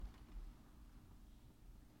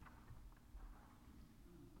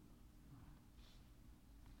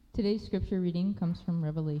Today's scripture reading comes from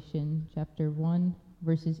Revelation chapter 1,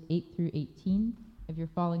 verses 8 through 18. If you're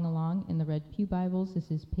following along in the Red Pew Bibles,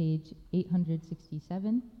 this is page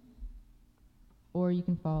 867, or you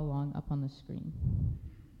can follow along up on the screen.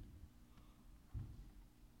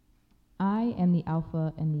 I am the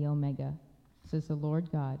Alpha and the Omega, says the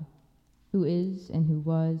Lord God, who is and who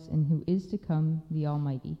was and who is to come, the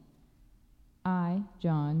Almighty. I,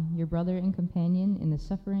 John, your brother and companion in the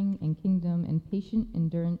suffering and kingdom and patient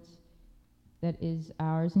endurance that is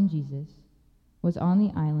ours in Jesus, was on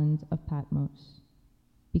the island of Patmos,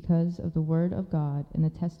 because of the word of God and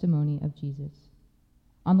the testimony of Jesus.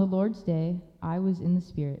 On the Lord's day, I was in the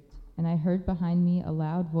Spirit, and I heard behind me a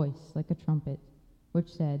loud voice like a trumpet,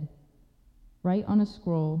 which said, "Write on a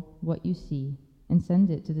scroll what you see, and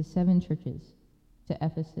send it to the 7 churches, to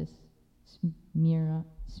Ephesus,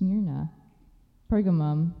 Smyrna,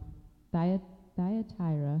 Pergamum,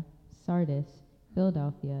 Thyatira, Sardis,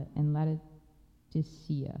 Philadelphia, and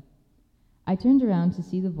Laodicea." I turned around to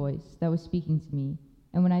see the voice that was speaking to me,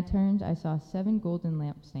 and when I turned, I saw 7 golden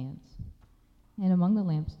lampstands. And among the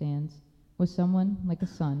lampstands was someone like a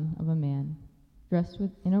son of a man, dressed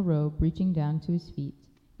in a robe reaching down to his feet,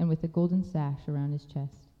 and with a golden sash around his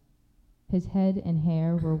chest. His head and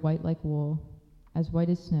hair were white like wool, as white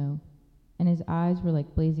as snow, and his eyes were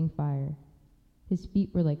like blazing fire. His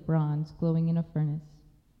feet were like bronze glowing in a furnace,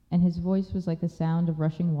 and his voice was like the sound of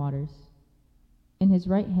rushing waters. In his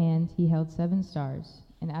right hand he held 7 stars,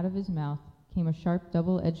 and out of his mouth came a sharp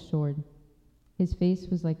double-edged sword. His face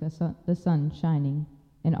was like the sun shining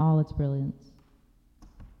in all its brilliance.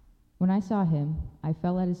 When I saw him, I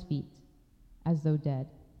fell at his feet, as though dead.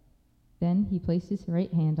 Then he placed his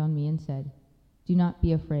right hand on me and said, "Do not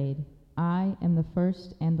be afraid. I am the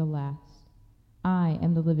first and the last. I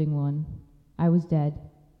am the living one. I was dead,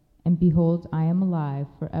 and behold, I am alive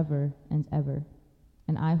forever and ever,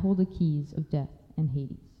 and I hold the keys of death and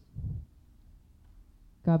Hades."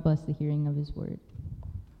 God bless the hearing of his word.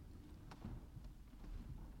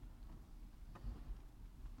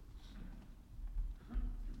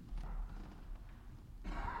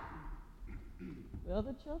 Will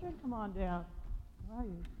the children come on down? Where are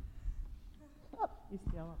you? Oh, he's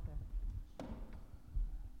still up there.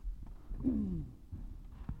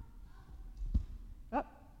 Oh,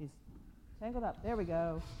 he's tangled up. There we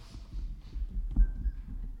go.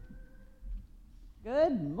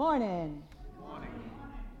 Good morning. Good morning.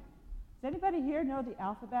 Does anybody here know the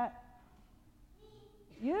alphabet?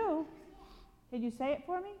 You? Can you say it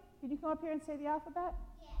for me? Can you come up here and say the alphabet?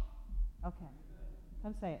 Yeah. Okay.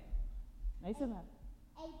 Come say it. Nice and loud.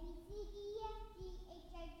 A, B, C, D, E, F, G,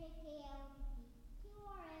 H, I, J, K, L, M, N, Q,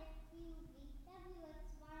 R, S, T, U, V, W, X,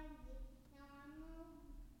 Y, and Z. Now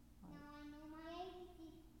I know my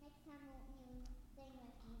ABCs. Next time won't you sing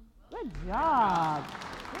with me? Good job.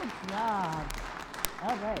 Good job.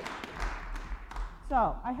 All right. So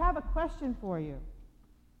I have a question for you.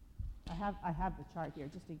 I have the chart here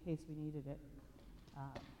just in case we needed it.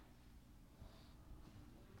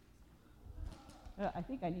 I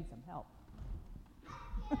think I need some help.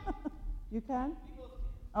 You can?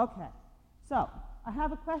 Okay. So I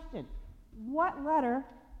have a question. What letter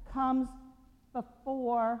comes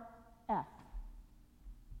before F?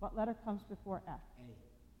 What letter comes before F?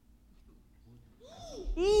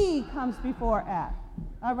 E comes before F.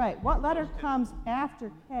 All right. What letter comes after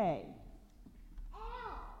K? L.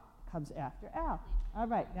 Comes after L. All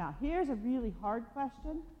right. Now, here's a really hard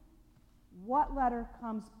question. What letter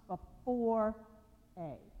comes before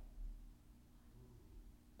A?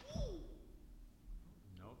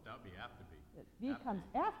 Nope, that would be after B. B comes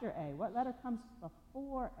after A. What letter comes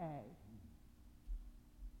before A?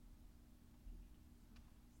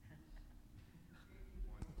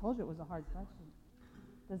 I told you it was a hard question.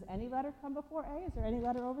 Does any letter come before A? Is there any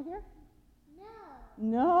letter over here? No.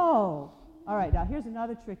 No. All right, now here's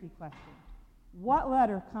another tricky question. What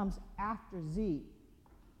letter comes after Z?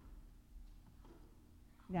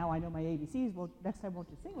 Now I know my ABCs. Well, next time won't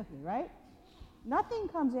you sing with me, right? Nothing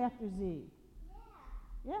comes after Z.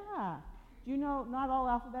 Yeah. Yeah. Do you know not all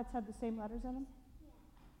alphabets have the same letters in them? Yeah.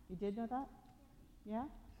 You did know that? Yeah?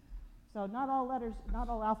 So not all letters, not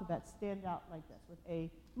all alphabets stand out like this with A.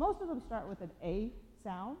 Most of them start with an A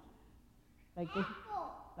sound. Apple.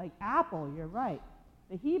 Like apple, you're right.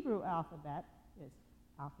 The Hebrew alphabet is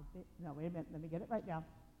alphabet. No, wait a minute. Let me get it right now.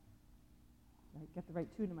 Get the right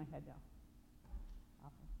tune in my head now.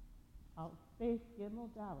 Alpha, Beth, Gimel,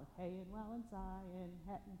 Dalet, Hey, and Well, and Zion,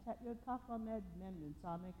 Het, and Tet, Yod, Kaf, Lamed, Mem, and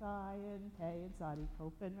Samek, Ayin, Pei, and Sadi,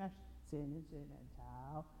 Kof, and Resh, Sin, and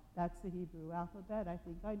Tau. That's the Hebrew alphabet. I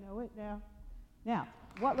think I know it now. Now,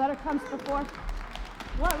 what letter comes before?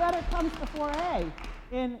 What letter comes before A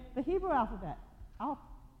in the Hebrew alphabet?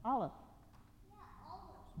 Aleph.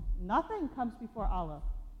 Nothing comes before Aleph.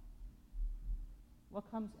 What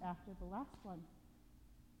comes after the last one?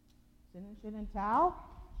 Sin and Shin and Tau?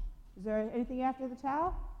 Is there anything after the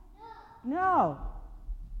Tau? No.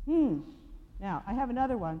 Now, I have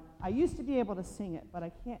another one. I used to be able to sing it, but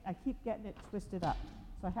I can't. I keep getting it twisted up.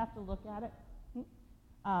 So I have to look at it.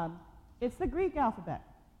 It's the Greek alphabet.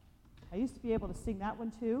 I used to be able to sing that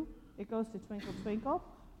one too. It goes to Twinkle Twinkle.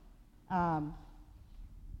 And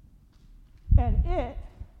it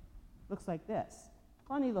looks like this.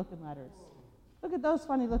 Funny looking letters. Look at those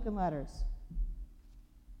funny looking letters.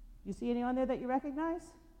 You see any on there that you recognize?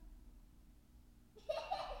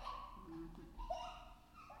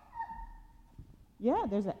 Yeah,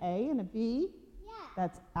 there's an A and a B. Yeah.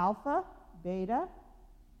 That's alpha, beta.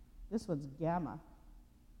 This one's gamma.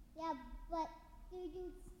 Yeah, but do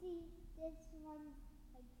you see this one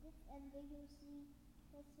like this, and do you see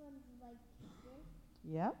this one's like this?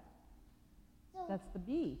 Yep, So that's the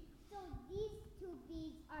B. so these two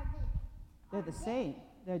B's are They're the same.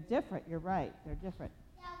 They're different. You're right. They're different.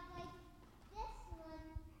 Yeah, like this one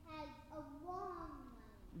has a long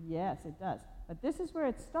line. Yes, it does. But this is where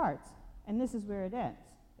it starts, and this is where it ends.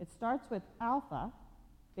 It starts with alpha,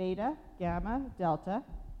 beta, gamma, delta,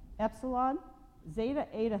 epsilon, zeta,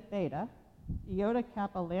 eta, theta, iota,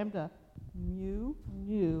 kappa, lambda, mu,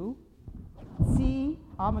 nu, C,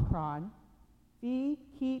 omicron, Phi,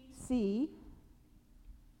 keep, C,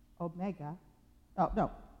 omega. Oh,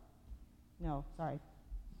 no, sorry.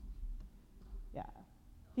 Yeah.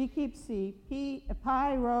 Phi, keep, C,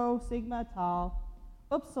 pi, rho, sigma, tau,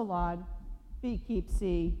 upsilon, Phi, keep,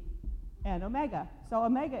 C, and omega. So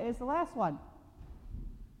omega is the last one.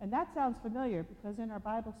 And that sounds familiar because in our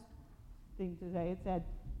Bible thing today it said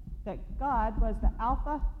that God was the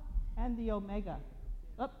Alpha and the Omega.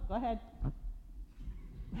 Oh, go ahead.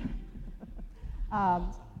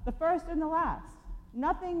 The first and the last.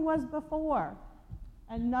 Nothing was before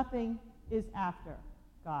and nothing is after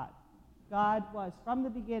God. God was from the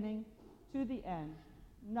beginning to the end.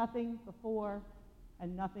 Nothing before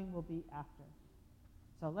and nothing will be after.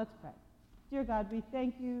 So let's pray. Dear God, we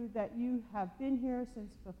thank you that you have been here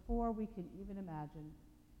since before we can even imagine.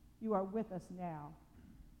 You are with us now,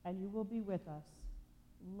 and you will be with us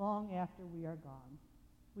long after we are gone.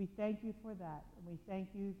 We thank you for that, and we thank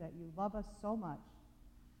you that you love us so much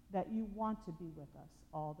that you want to be with us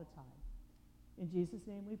all the time. In Jesus'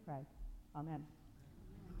 name we pray. Amen.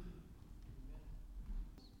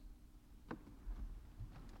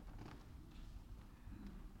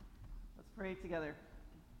 Let's pray together.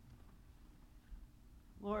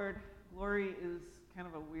 Lord, glory is kind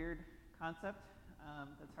of a weird concept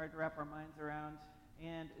that's hard to wrap our minds around,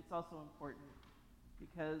 and it's also important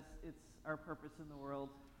because it's our purpose in the world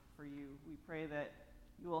for you. We pray that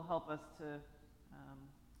you will help us to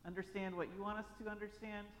understand what you want us to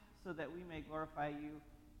understand so that we may glorify you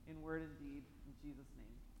in word and deed. In Jesus'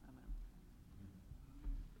 name, amen.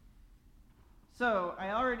 So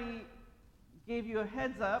I already gave you a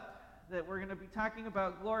heads up that we're going to be talking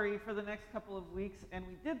about glory for the next couple of weeks, and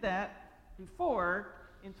we did that before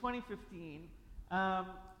in 2015.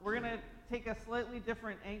 We're going to take a slightly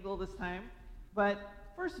different angle this time, but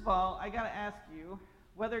first of all, I got to ask you,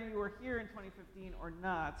 whether you were here in 2015 or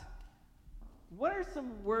not, what are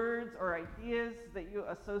some words or ideas that you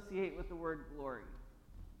associate with the word glory?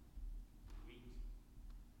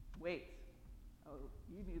 Wait. Oh,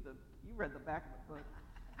 you read the back of the book.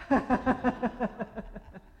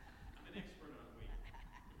 An expert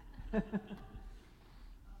on weight.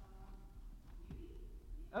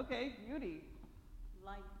 Okay, beauty.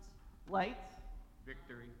 Light. Light.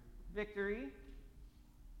 Victory. Victory.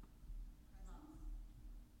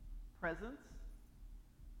 Presence.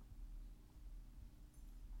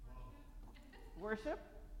 Worship.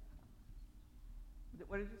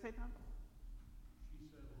 What did you say, Tom? She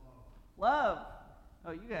said love. Love.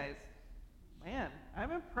 Oh, you guys. Man,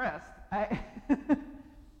 I'm impressed. I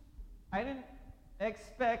didn't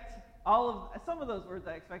expect some of those words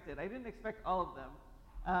I expected. I didn't expect all of them.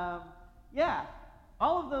 Yeah,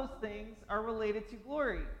 all of those things are related to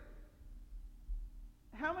glory.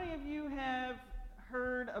 How many of you have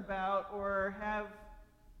heard about or have,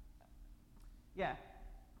 yeah.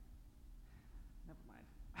 Never mind.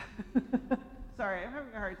 Sorry, I'm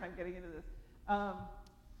having a hard time getting into this.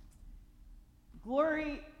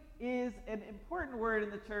 Glory is an important word in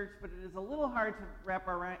the church, but it is a little hard to wrap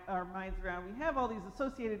our minds around. We have all these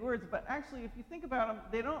associated words, but actually, if you think about them,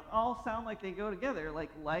 they don't all sound like they go together, like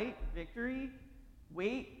light, victory,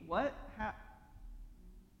 wait, what, huh?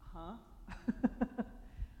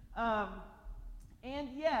 And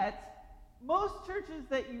yet, most churches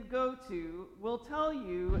that you go to will tell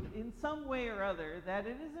you in some way or other that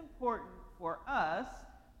it is important for us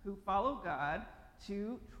who follow God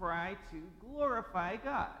to try to glorify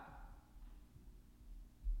God.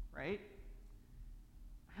 Right?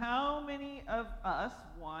 How many of us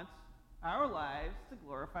want our lives to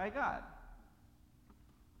glorify God?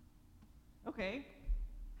 Okay.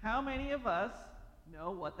 How many of us know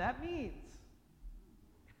what that means?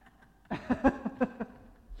 I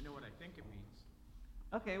know what I think it means.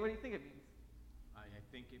 Okay, what do you think it means? I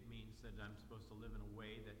think it means that I'm supposed to live in a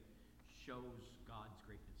way that shows God's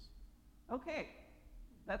greatness. Okay,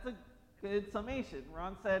 that's a good summation.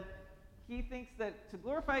 Ron said he thinks that to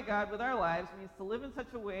glorify God with our lives means to live in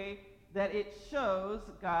such a way that it shows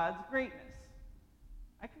God's greatness.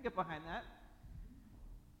 I can get behind that.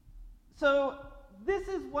 So this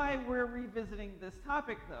is why we're revisiting this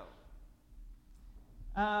topic, though.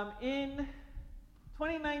 In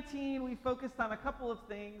 2019, we focused on a couple of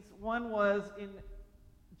things. One was in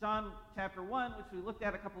John chapter 1, which we looked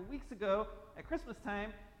at a couple of weeks ago at Christmas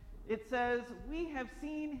time. It says, "We have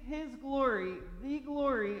seen his glory, the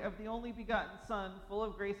glory of the only begotten Son, full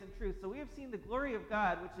of grace and truth." So we have seen the glory of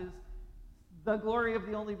God, which is the glory of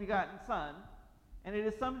the only begotten Son, and it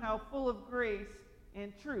is somehow full of grace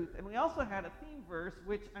and truth. And we also had a theme verse,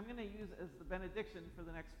 which I'm going to use as the benediction for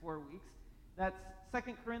the next 4 weeks. That's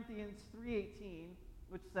 2 Corinthians 3:18,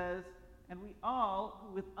 which says, "And we all,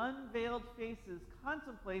 who with unveiled faces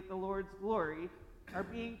contemplate the Lord's glory, are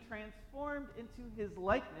being transformed into his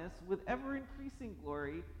likeness with ever-increasing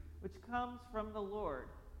glory, which comes from the Lord,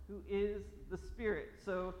 who is the Spirit."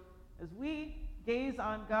 So as we gaze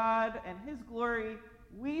on God and his glory,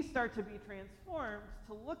 we start to be transformed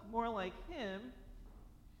to look more like him.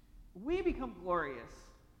 We become glorious,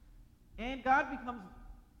 and God becomes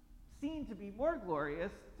seen to be more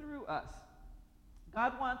glorious through us.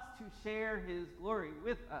 God wants to share his glory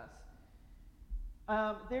with us.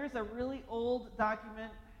 There's a really old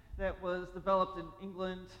document that was developed in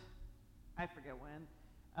England, I forget when,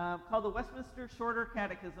 called the Westminster Shorter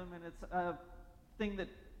Catechism, and it's a thing that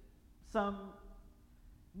some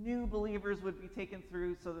new believers would be taken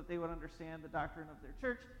through so that they would understand the doctrine of their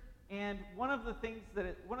church. And one of the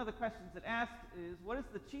questions it asked is, what is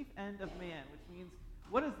the chief end of man? Which means,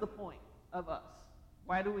 what is the point of us?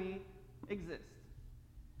 Why do we exist?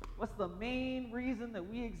 What's the main reason that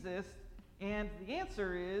we exist? And the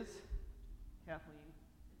answer is, Kathleen?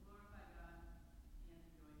 To glorify God and enjoy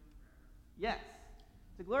him forever. Yes,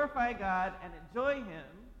 to glorify God and enjoy him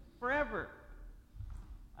forever.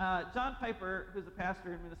 John Piper, who's a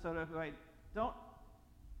pastor in Minnesota, who I don't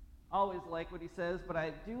always like what he says, but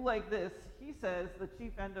I do like this. He says the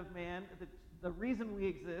chief end of man, the reason we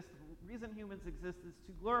exist, the reason humans exist, is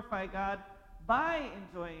to glorify God by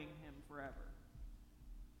enjoying him forever.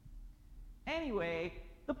 Anyway,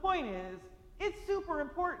 the point is, it's super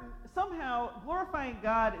important. Somehow, glorifying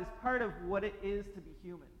God is part of what it is to be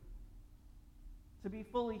human, to be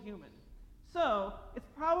fully human. So, it's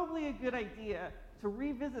probably a good idea to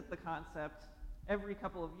revisit the concept every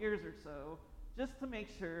couple of years or so, just to make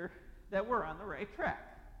sure that we're on the right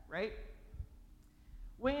track, right?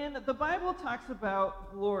 When the Bible talks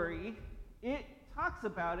about glory, it talks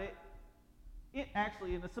about it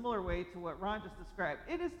actually in a similar way to what Ron just described.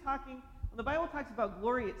 When the Bible talks about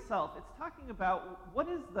glory itself, it's talking about what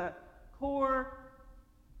is the core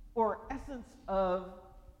or essence of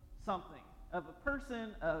something, of a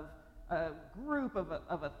person, of a group, of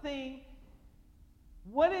a thing.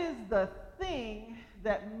 What is the thing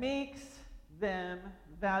that makes them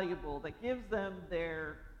valuable, that gives them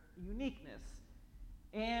their uniqueness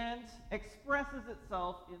and expresses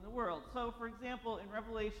itself in the world? So, for example, in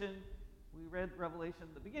Revelation, we read Revelation,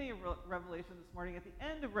 the beginning of Revelation this morning. At the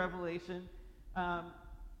end of Revelation,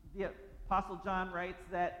 the Apostle John writes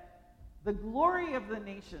that the glory of the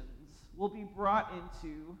nations will be brought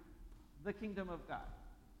into the kingdom of God.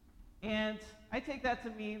 And I take that to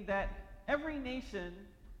mean that every nation,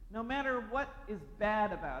 no matter what is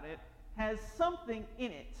bad about it, has something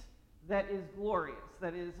in it that is glorious,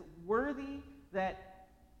 that is worthy, that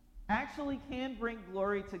actually can bring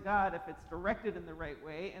glory to God if it's directed in the right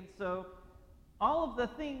way. And so all of the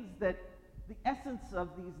things that the essence of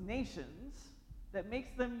these nations that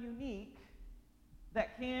makes them unique,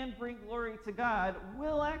 that can bring glory to God,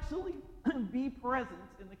 will actually be present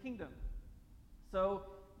in the kingdom. So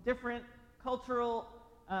different cultural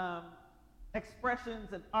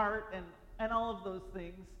expressions and art and all of those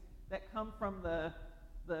things that come from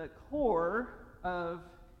the core of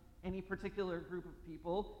any particular group of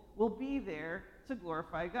people will be there to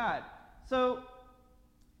glorify God. So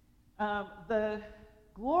the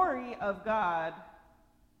glory of God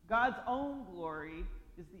God's own glory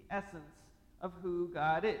is the essence of who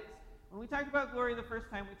God is. When we talked about glory the first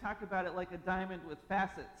time, we talked about it like a diamond with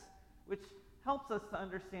facets, which helps us to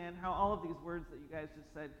understand how all of these words that you guys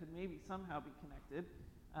just said could maybe somehow be connected.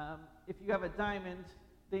 If you have a diamond,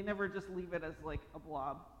 they never just leave it as like a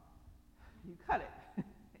blob. You cut it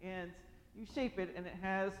and you shape it, and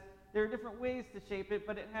there are different ways to shape it,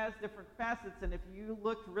 but it has different facets, and if you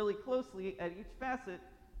looked really closely at each facet,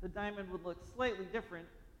 the diamond would look slightly different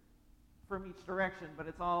from each direction, but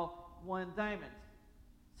it's all one diamond.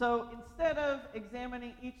 So instead of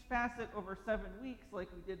examining each facet over 7 weeks like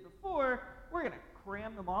we did before, we're going to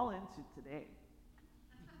cram them all into today.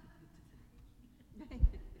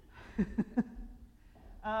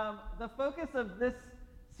 The focus of this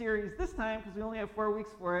series this time, because we only have 4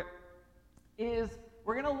 weeks for it, is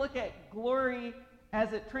we're going to look at glory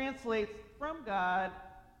as it translates from God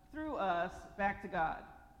through us back to God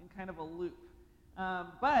in kind of a loop.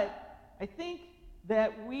 But I think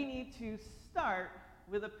that we need to start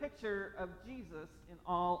with a picture of Jesus in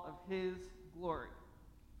all of his glory.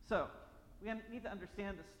 So we need to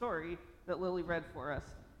understand the story that Lily read for us,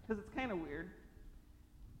 because it's kind of weird.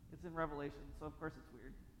 It's in Revelation, so of course it's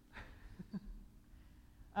weird.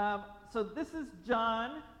 So this is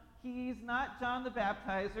John. He's not John the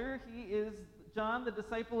Baptizer. He is John, the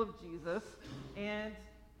disciple of Jesus, and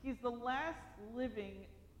he's the last living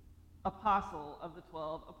apostle of the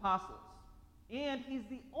 12 apostles. And he's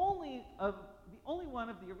the only one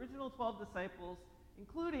of the original 12 disciples,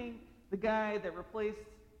 including the guy that replaced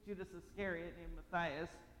Judas Iscariot named Matthias.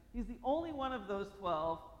 He's the only one of those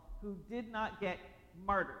 12 who did not get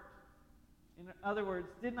martyred. In other words,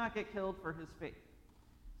 did not get killed for his faith.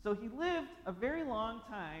 So he lived a very long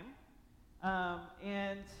time,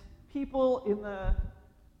 and people in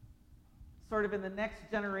the next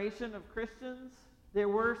generation of Christians, there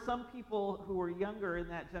were some people who were younger in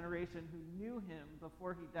that generation who knew him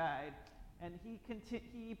before he died, and he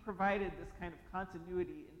provided this kind of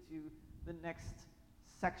continuity into the next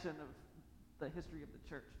section of the history of the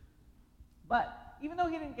church. But even though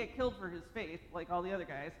he didn't get killed for his faith, like all the other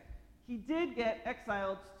guys, he did get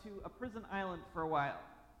exiled to a prison island for a while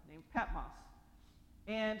named Patmos.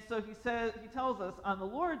 And so he tells us, on the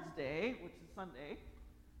Lord's Day, which is Sunday,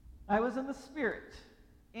 I was in the Spirit.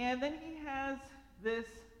 And then he has this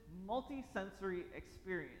multi-sensory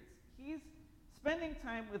experience. He's spending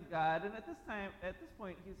time with God, and at this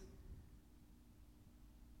point,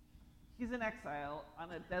 he's in exile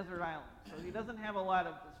on a desert island, so he doesn't have a lot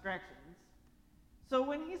of distractions. So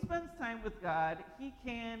when he spends time with God, he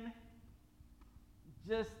can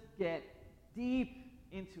just get deep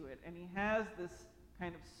into it, and he has this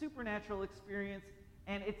kind of supernatural experience,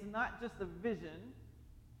 and it's not just a vision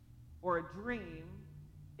or a dream.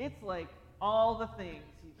 It's like all the things.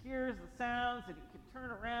 He hears the sounds, and he can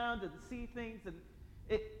turn around and see things, and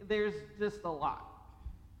there's just a lot.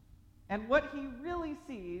 And what he really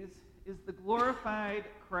sees is the glorified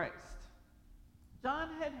Christ. John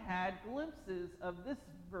had glimpses of this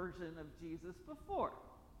version of Jesus before.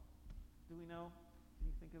 Do we know? Can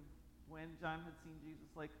you think of when John had seen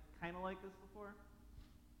Jesus kind of like this before?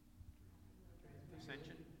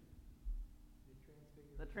 Ascension?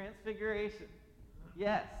 The Transfiguration.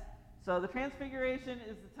 Yes. So the Transfiguration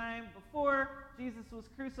is the time before Jesus was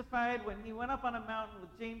crucified, when he went up on a mountain with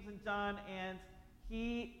James and John,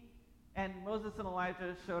 and Moses and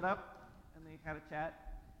Elijah showed up, and they had a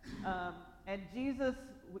chat. And Jesus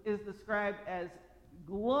is described as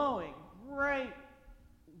glowing, bright,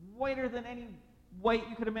 whiter than any white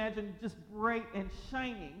you could imagine, just bright and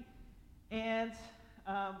shining. And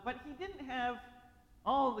but he didn't have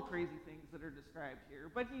all the crazy things that are described here,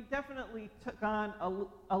 but he definitely took on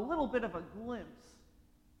a little bit of a glimpse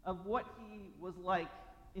of what he was like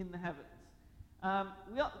in the heavens.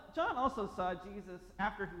 John also saw Jesus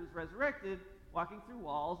after he was resurrected, walking through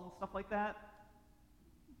walls and stuff like that.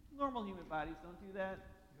 Normal human bodies don't do that.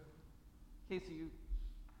 In case you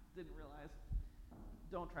didn't realize,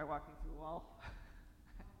 don't try walking through a wall.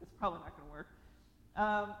 It's probably not going to work.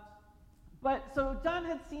 But so John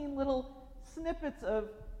had seen little snippets of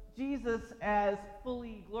Jesus as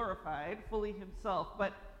fully glorified, fully himself.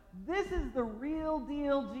 But this is the real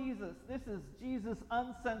deal Jesus. This is Jesus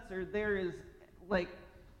uncensored. There is,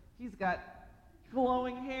 he's got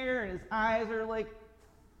glowing hair, and his eyes are like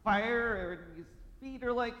fire, and his feet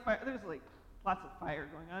are like fire. There's lots of fire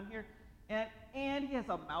going on here. And he has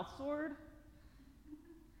a mouth sword.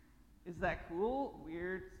 Is that cool?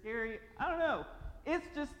 Weird? Scary? I don't know. It's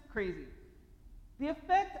just crazy. The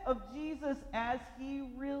effect of Jesus as he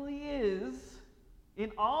really is,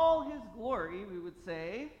 in all his glory, we would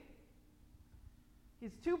say,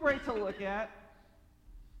 he's too bright to look at.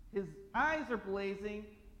 His eyes are blazing,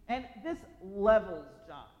 and this levels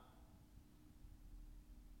John.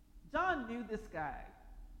 John knew this guy,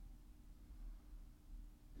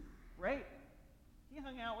 right? He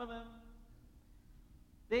hung out with him.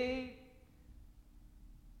 They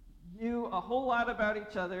knew a whole lot about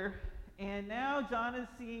each other, and now John is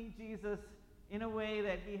seeing Jesus in a way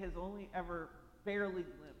that he has only ever barely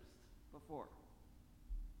glimpsed before.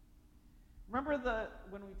 Remember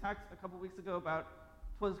when we talked a couple weeks ago about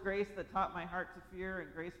 'twas grace that taught my heart to fear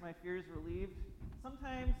and grace my fears relieved?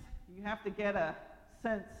 Sometimes you have to get a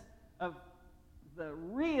sense of the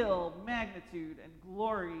real magnitude and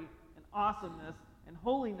glory and awesomeness and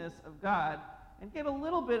holiness of God and get a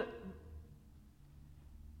little bit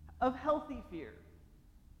of healthy fear.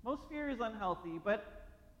 Most fear is unhealthy, but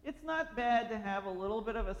it's not bad to have a little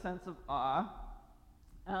bit of a sense of awe,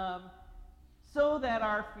 so that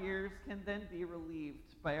our fears can then be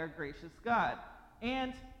relieved by our gracious God.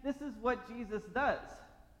 And this is what Jesus does.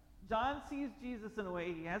 John sees Jesus in a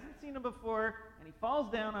way he hasn't seen him before, and he falls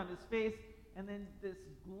down on his face, and then this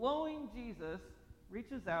glowing Jesus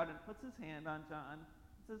reaches out and puts his hand on John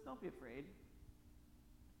and says, "Don't be afraid."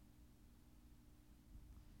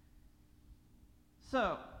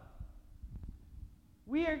 So,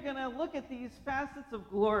 we are going to look at these facets of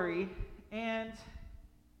glory and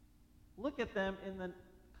look at them in the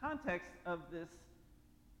context of this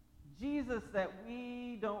Jesus that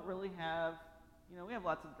we don't really have. You know, we have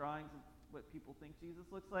lots of drawings of what people think Jesus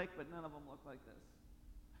looks like, but none of them look like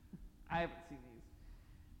this. I haven't seen these.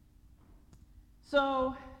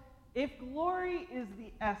 So, if glory is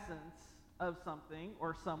the essence of something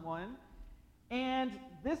or someone, and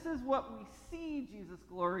this is what we see Jesus'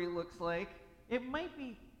 glory looks like, it might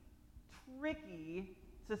be tricky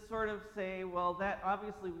to sort of say, well, that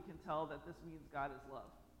obviously we can tell that this means God is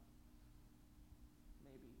love.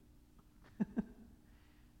 Maybe.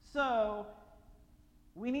 So,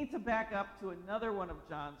 we need to back up to another one of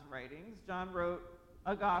John's writings. John wrote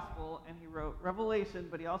a gospel, and he wrote Revelation,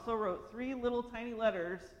 but he also wrote 3 little tiny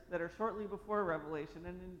letters that are shortly before Revelation.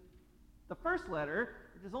 And in the first letter,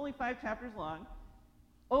 which is only 5 chapters long,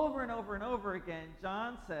 over and over and over again,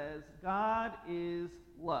 John says, God is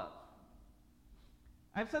love.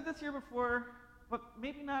 I've said this here before, but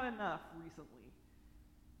maybe not enough recently.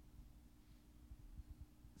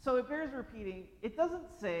 So it bears repeating.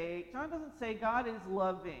 John doesn't say God is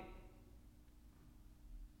loving.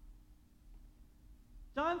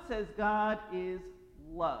 John says God is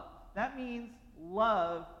love. That means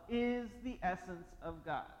love is the essence of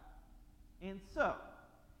God. And so,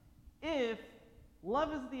 if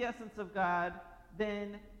love is the essence of God,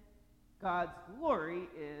 then God's glory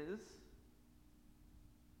is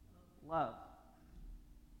love.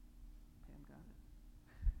 Pam got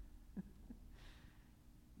it.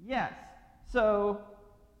 Yes. So,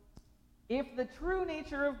 if the true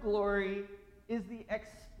nature of glory is the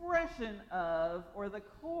expression of, or the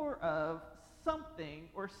core of, something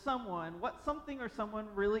or someone, what something or someone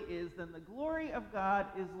really is, then the glory of God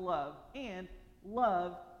is love, and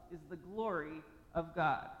love is the glory of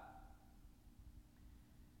God.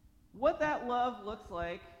 What that love looks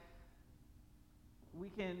like, we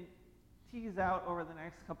can tease out over the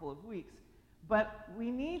next couple of weeks, but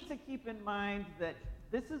we need to keep in mind that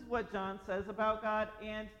this is what John says about God,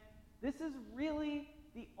 and this is really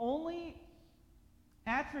the only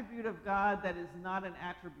attribute of God that is not an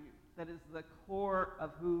attribute, that is the core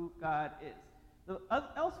of who God is.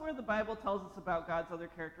 Elsewhere, the Bible tells us about God's other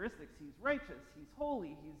characteristics. He's righteous, he's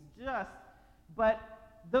holy, he's just, but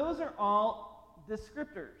those are all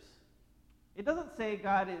descriptors. It doesn't say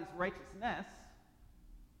God is righteousness,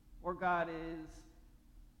 or God is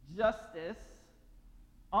justice.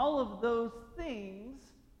 All of those things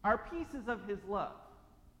are pieces of his love.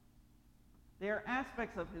 They are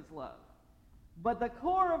aspects of his love. But the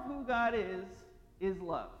core of who God is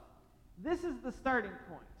love. This is the starting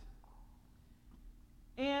point.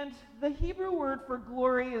 And the Hebrew word for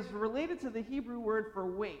glory is related to the Hebrew word for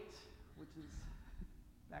weight, which is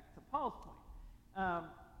back to Paul's point.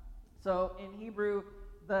 So in Hebrew,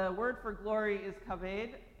 the word for glory is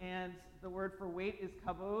kaved, and the word for weight is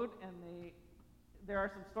kavod, and there are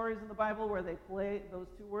some stories in the Bible where they play those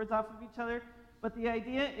two words off of each other, but the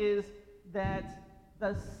idea is that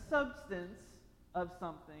the substance of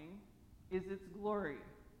something is its glory.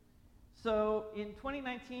 So in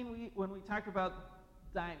 2019, when we talked about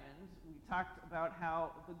diamonds, we talked about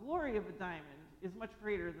how the glory of a diamond is much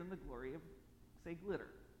greater than the glory of, say, glitter.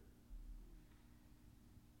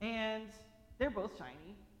 And they're both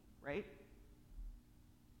shiny, right?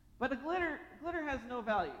 But a glitter has no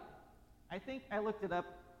value. I think I looked it up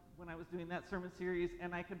when I was doing that sermon series,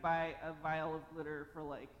 and I could buy a vial of glitter for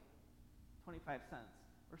like 25 cents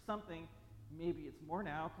or something. Maybe it's more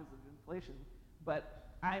now because of inflation, but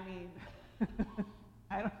I mean,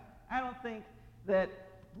 I don't think that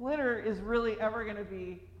glitter is really ever going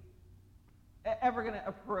to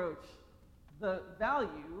approach the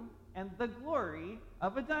value and the glory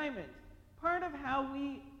of a diamond. Part of how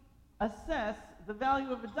we assess the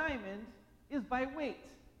value of a diamond is by weight.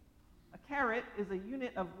 A carat is a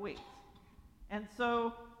unit of weight. And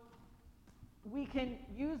so we can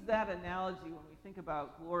use that analogy when we think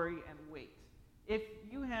about glory and weight. If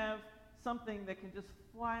you have something that can just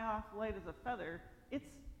fly off light as a feather, it's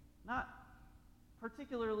not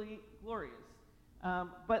particularly glorious.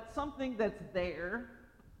 But something that's there,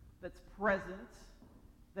 that's present,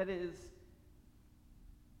 that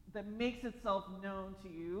makes itself known to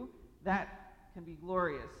you, that can be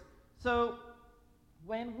glorious. So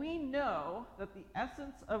when we know that the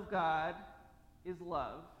essence of God is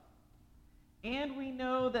love, and we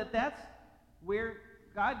know that that's where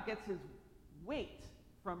God gets his weight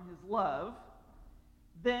from his love,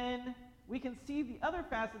 then we can see the other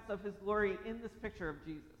facets of his glory in this picture of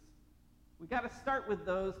Jesus. We got to start with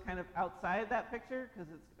those kind of outside that picture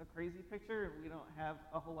because it's a crazy picture and we don't have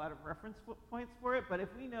a whole lot of reference points for it. But if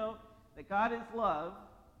we know that God is love,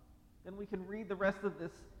 then we can read the rest of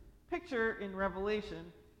this picture in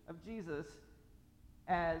Revelation of Jesus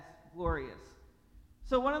as glorious.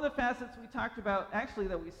 So one of the facets we talked about, actually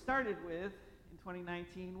that we started with in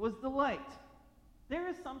 2019, was delight. There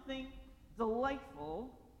is something delightful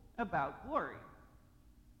about glory.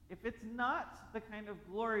 If it's not the kind of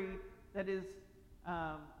glory that is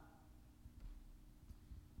I'm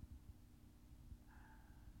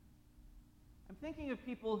thinking of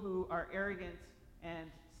people who are arrogant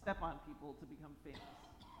and step on people to become famous.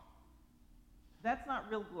 That's not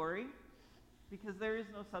real glory because there is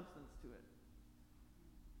no substance to it.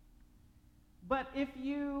 But if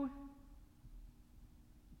you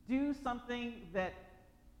do something that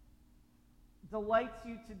delights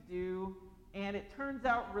you to do and it turns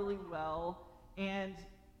out really well and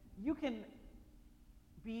you can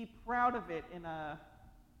be proud of it in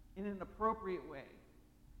an appropriate way.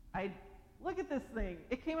 I look at this thing.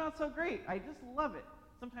 It came out so great. I just love it.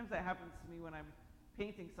 Sometimes that happens to me when I'm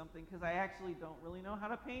painting something because I actually don't really know how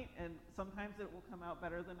to paint, and sometimes it will come out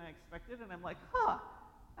better than I expected, and I'm like, I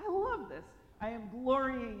love this. I am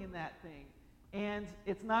glorying in that thing. And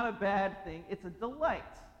it's not a bad thing. It's a delight.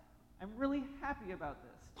 I'm really happy about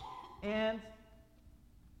this. And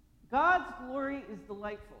God's glory is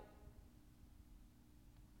delightful.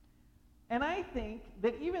 And I think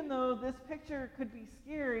that even though this picture could be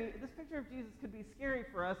scary, this picture of Jesus could be scary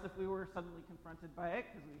for us if we were suddenly confronted by it,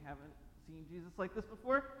 because we haven't seen Jesus like this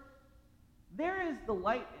before, there is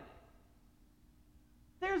delight in it.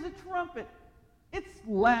 There's a trumpet. It's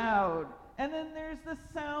loud. And then there's this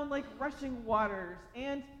sound like rushing waters.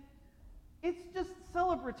 And it's just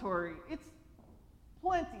celebratory. It's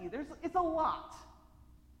plenty. It's a lot.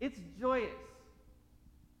 It's joyous.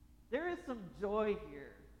 There is some joy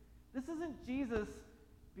here. This isn't Jesus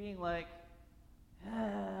being like,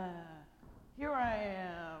 here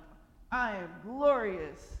I am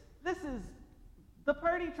glorious. This is the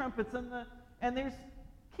party trumpets and there's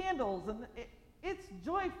candles and it's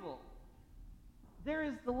joyful. There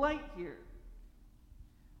is delight here.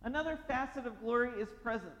 Another facet of glory is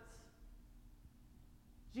presence.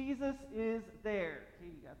 Jesus is there.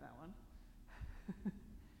 Katie got that one.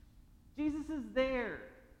 Jesus is there.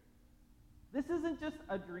 This isn't just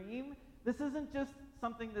a dream. This isn't just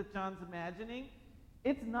something that John's imagining.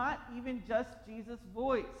 It's not even just Jesus'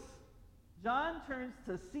 voice. John turns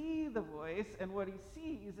to see the voice, and what he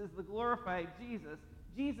sees is the glorified Jesus.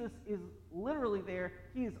 Jesus is literally there.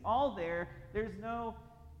 He is all there. There's no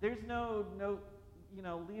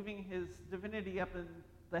leaving his divinity up in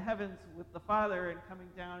the heavens with the Father and coming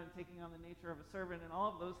down and taking on the nature of a servant and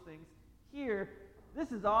all of those things. Here,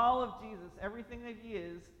 this is all of Jesus, everything that he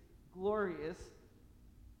is, glorious,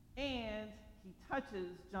 and he touches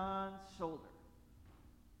John's shoulder.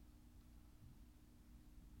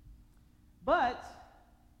 But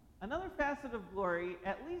another facet of glory,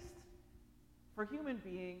 at least for human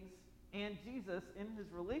beings and Jesus in his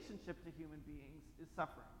relationship to human beings, is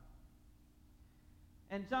suffering.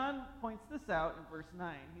 And John points this out in verse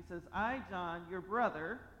 9. He says, I, John, your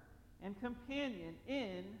brother and companion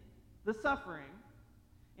in the suffering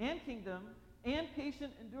and kingdom and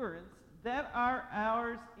patient endurance that are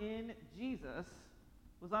ours in Jesus,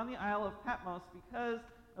 was on the Isle of Patmos because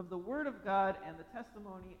of the word of God and the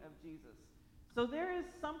testimony of Jesus. So there is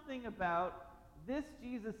something about this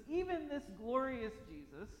Jesus, even this glorious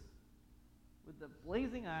Jesus, with the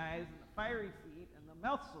blazing eyes and the fiery feet and the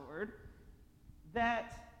mouth sword,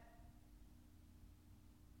 that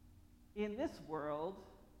in this world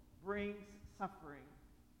brings suffering,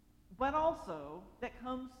 but also that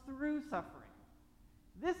comes through suffering.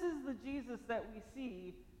 This is the Jesus that we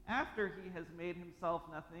see after he has made himself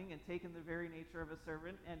nothing and taken the very nature of a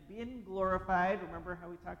servant and been glorified. Remember how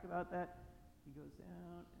we talked about that? He goes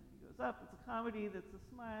down and he goes up. It's a comedy that's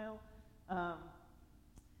a smile.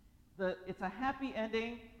 It's a happy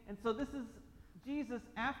ending. And so this is Jesus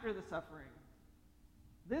after the suffering.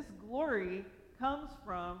 This glory comes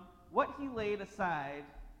from what he laid aside,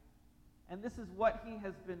 and this is what he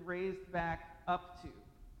has been raised back up to.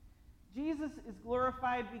 Jesus is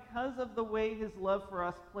glorified because of the way his love for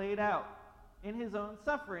us played out in his own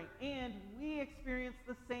suffering, and we experience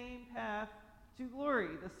the same path to glory,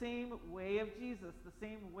 the same way of Jesus, the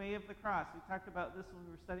same way of the cross. We talked about this when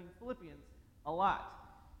we were studying Philippians a lot.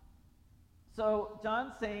 So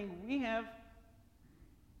John's saying,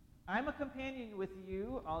 I'm a companion with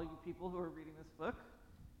you, all you people who are reading this book.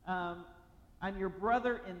 I'm your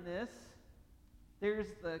brother in this. There's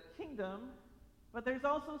the kingdom, but there's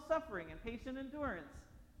also suffering and patient endurance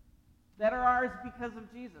that are ours because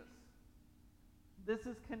of Jesus. This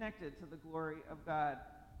is connected to the glory of God.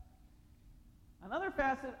 Another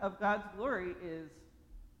facet of God's glory is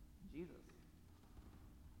Jesus.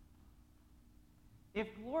 If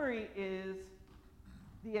glory is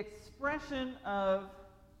the expression of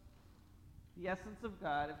the essence of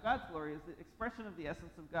God, if God's glory is the expression of the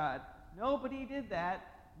essence of God, nobody did that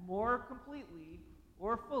more completely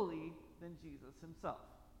or fully than Jesus himself.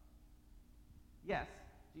 Yes,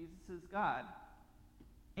 Jesus is God,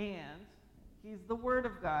 and he's the Word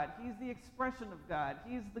of God. He's the expression of God.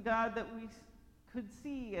 He's the God that we could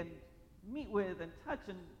see and meet with and touch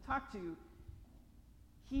and talk to.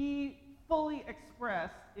 He fully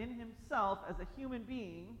expressed in himself as a human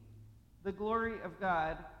being the glory of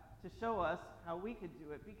God to show us how we could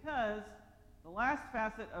do it, because the last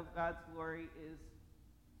facet of God's glory is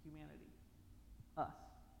humanity, us.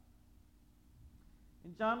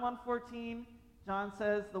 In John 1:14, John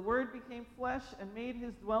says, "The Word became flesh and made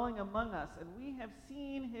his dwelling among us, and we have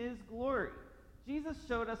seen his glory." Jesus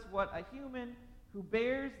showed us what a human who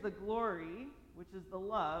bears the glory, which is the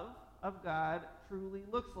love of God, truly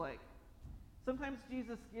looks like. Sometimes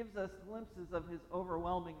Jesus gives us glimpses of his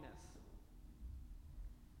overwhelmingness.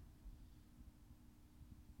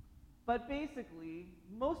 But basically,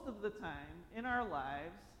 most of the time in our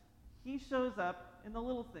lives, he shows up in the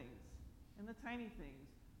little things, in the tiny things.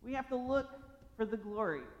 We have to look for the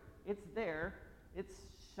glory. It's there. It's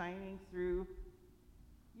shining through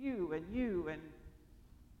you and you and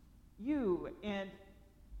you and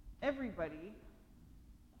everybody.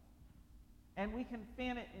 And we can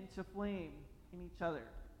fan it into flame in each other.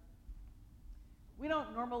 We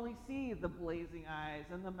don't normally see the blazing eyes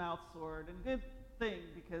and the mouth sword, and good thing,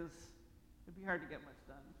 because it'd be hard to get much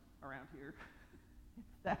done around here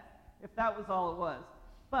if that was all it was.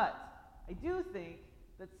 But I do think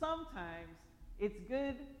that sometimes it's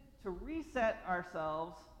good to reset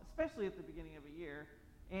ourselves, especially at the beginning of a year,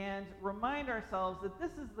 and remind ourselves that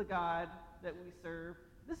this is the God that we serve.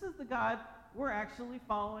 This is the God we're actually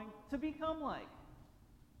following to become like.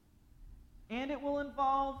 And it will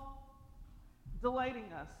involve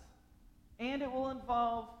delighting us. And it will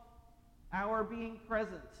involve our being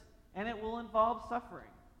present. And it will involve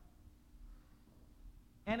suffering.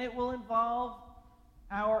 And it will involve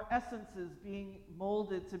our essences being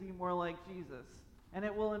molded to be more like Jesus. And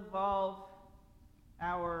it will involve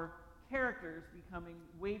our characters becoming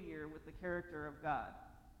weightier with the character of God.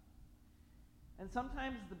 And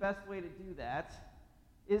sometimes the best way to do that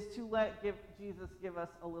is to let Jesus give us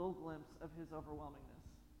a little glimpse of his overwhelmingness.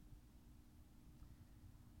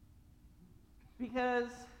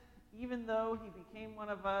 Because even though he became one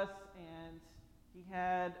of us and he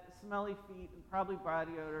had smelly feet and probably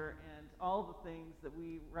body odor and all the things that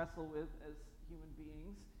we wrestle with as human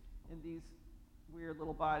beings in these weird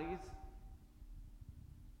little bodies,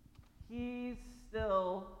 he's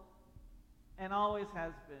still and always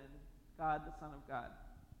has been God, the Son of God.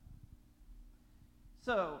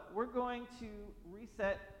 So we're going to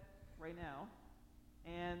reset right now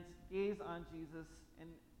and gaze on Jesus and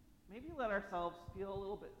maybe let ourselves feel a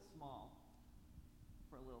little bit small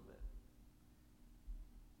for a little bit.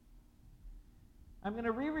 I'm going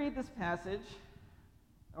to reread this passage,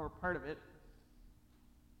 or part of it.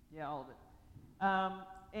 Yeah, all of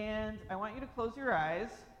it. And I want you to close your eyes,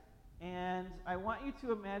 and I want you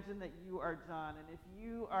to imagine that you are John. And if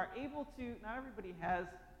you are able to, not everybody has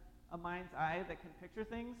a mind's eye that can picture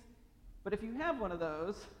things, but if you have one of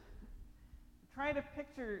those, try to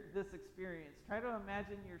picture this experience. Try to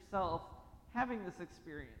imagine yourself having this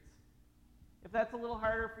experience. If that's a little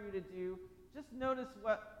harder for you to do, just notice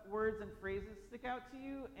what words and phrases stick out to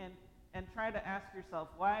you and try to ask yourself,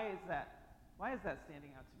 why is that? Why is that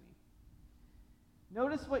standing out to me?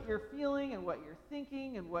 Notice what you're feeling and what you're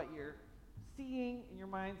thinking and what you're seeing in your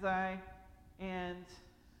mind's eye, and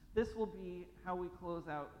this will be how we close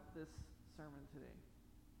out this sermon today.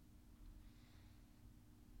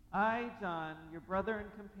 I, John, your brother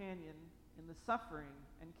and companion in the suffering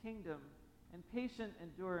and kingdom and patient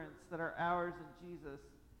endurance that are ours in Jesus,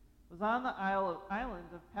 was on the island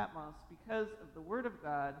of Patmos because of the word of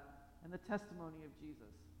God and the testimony of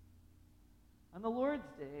Jesus. On the Lord's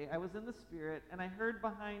day, I was in the Spirit, and I heard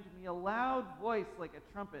behind me a loud voice like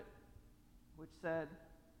a trumpet, which said,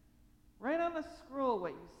 "Write on a scroll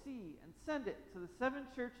what you see and send it to the 7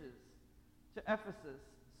 churches, to Ephesus,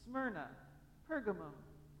 Smyrna, Pergamum,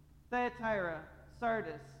 Thyatira,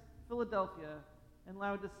 Sardis, Philadelphia, and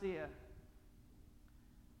Laodicea."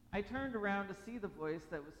 I turned around to see the voice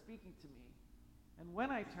that was speaking to me, and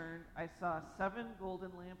when I turned, I saw 7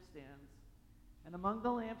 golden lampstands, and among the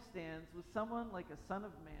lampstands was someone like a son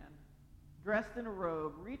of man, dressed in a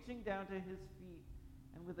robe, reaching down to his feet,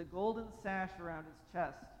 and with a golden sash around his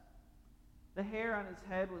chest. The hair on his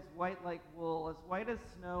head was white like wool, as white as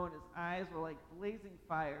snow, and his eyes were like blazing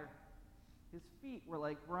fire. His feet were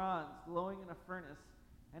like bronze glowing in a furnace,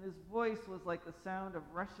 and his voice was like the sound of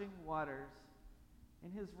rushing waters.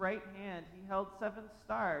 In his right hand he held 7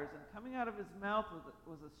 stars, and coming out of his mouth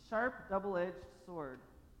was a sharp double-edged sword.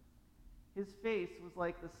 His face was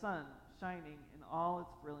like the sun shining in all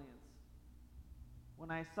its brilliance. When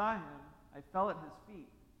I saw him, I fell at his feet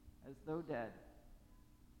as though dead.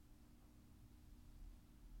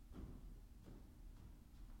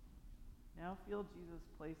 Now feel Jesus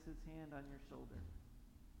place his hand on your shoulder.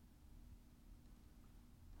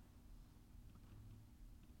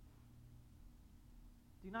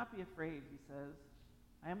 Do not be afraid, he says.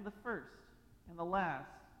 I am the first and the last.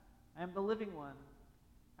 I am the living one.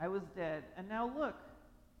 I was dead, and now look,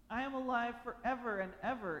 I am alive forever and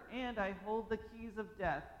ever, and I hold the keys of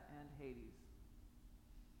death and Hades.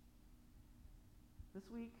 This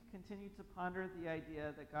week, continue to ponder the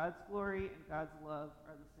idea that God's glory and God's love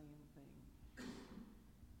are the same thing.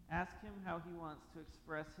 Ask him how he wants to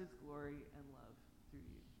express his glory and love through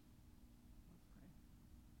you. Let's pray.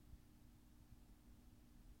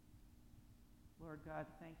 Lord God,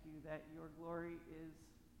 thank you that your glory is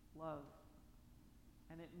love.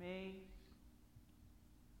 And it may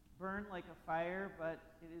burn like a fire, but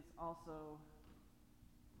it is also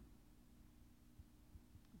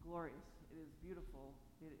glorious. It is beautiful.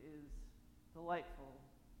 It is delightful.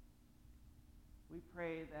 We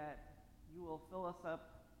pray that you will fill us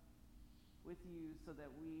up with you so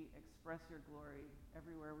that we express your glory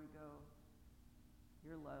everywhere we go,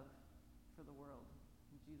 your love for the world.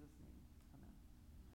 In Jesus' name.